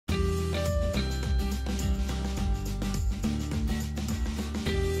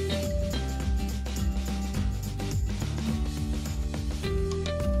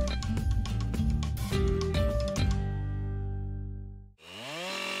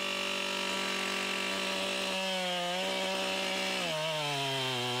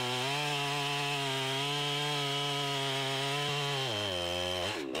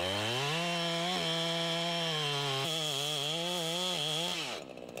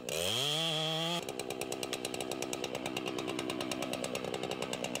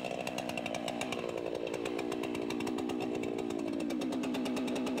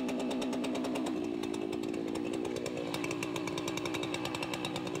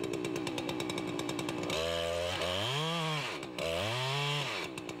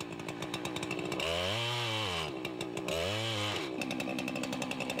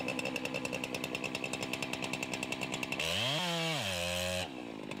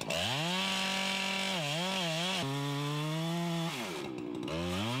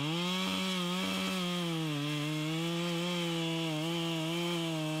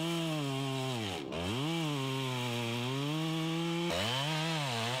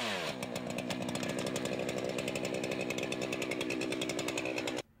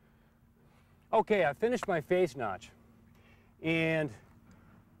Okay, I finished my face notch, and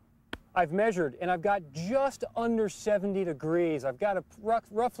I've measured, and I've got just under 70 degrees. I've got a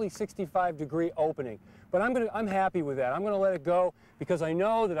roughly 65-degree opening, but I'm happy with that. I'm going to let it go because I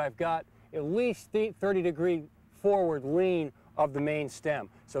know that I've got at least 30-degree forward lean of the main stem.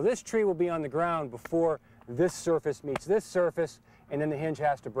 So this tree will be on the ground before this surface meets this surface, and then the hinge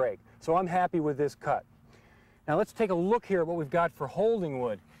has to break. So I'm happy with this cut. Now let's take a look here at what we've got for holding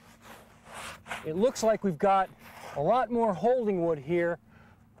wood. It looks like we've got a lot more holding wood here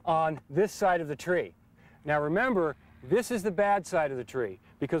on this side of the tree. Now remember, this is the bad side of the tree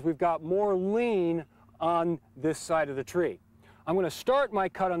because we've got more lean on this side of the tree. I'm going to start my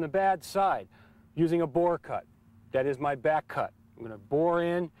cut on the bad side using a bore cut. That is my back cut. I'm going to bore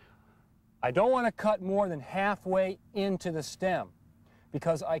in. I don't want to cut more than halfway into the stem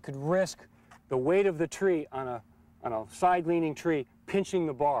because I could risk the weight of the tree on a side-leaning tree pinching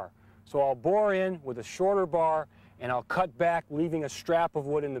the bar. So I'll bore in with a shorter bar and I'll cut back, leaving a strap of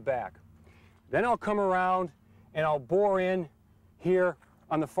wood in the back. Then I'll come around and I'll bore in here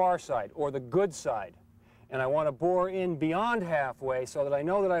on the far side, or the good side. And I want to bore in beyond halfway so that I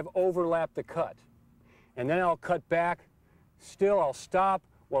know that I've overlapped the cut. And then I'll cut back. Still, I'll stop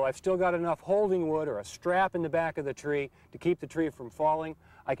while I've still got enough holding wood or a strap in the back of the tree to keep the tree from falling.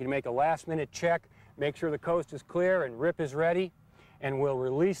 I can make a last-minute check, make sure the coast is clear and rip is ready, and we'll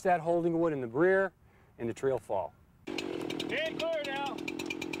release that holding wood in the rear, and the tree will fall. Stand clear now.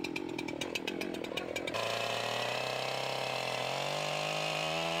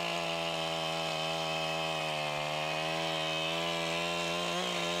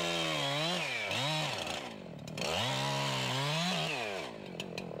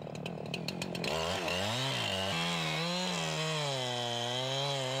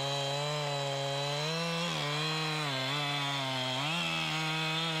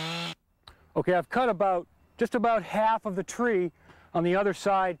 Okay, I've cut just about half of the tree on the other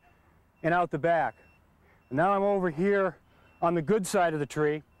side and out the back. And now I'm over here on the good side of the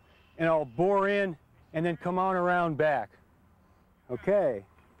tree, and I'll bore in and then come on around back. Okay.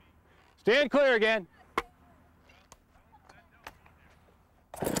 Stand clear again.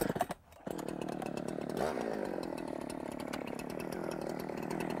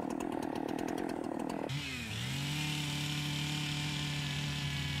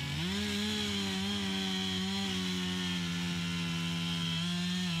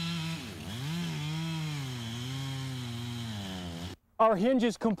 Our hinge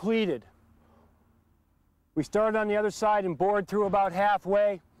is completed. We started on the other side and bored through about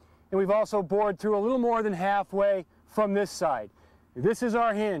halfway, and we've also bored through a little more than halfway from this side. This is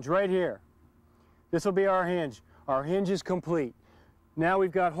our hinge right here. This will be our hinge. Our hinge is complete. Now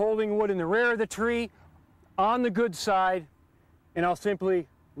we've got holding wood in the rear of the tree on the good side, and I'll simply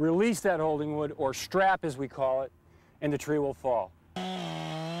release that holding wood, or strap as we call it, and the tree will fall.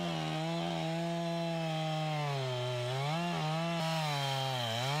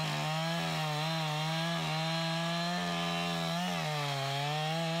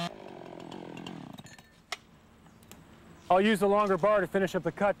 I'll use the longer bar to finish up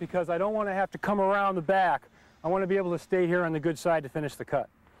the cut because I don't want to have to come around the back. I want to be able to stay here on the good side to finish the cut.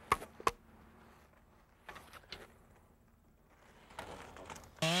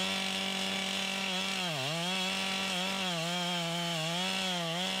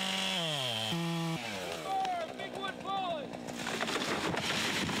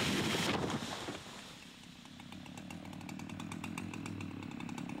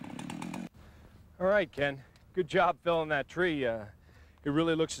 All right, Ken. Good job felling that tree. It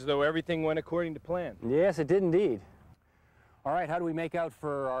really looks as though everything went according to plan. Yes, it did indeed. All right, how do we make out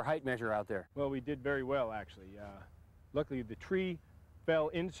for our height measure out there? Well, we did very well, actually. Luckily, the tree fell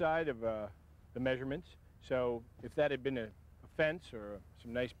inside of the measurements, so if that had been a fence or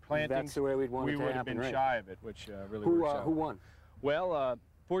some nice plantings, that's the way we'd want it to we would have happen, been right? shy of it, which really works out. Who won? Well,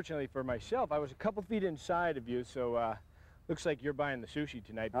 fortunately for myself, I was a couple feet inside of you, so looks like you're buying the sushi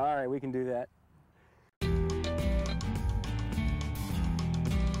tonight. All right, we can do that.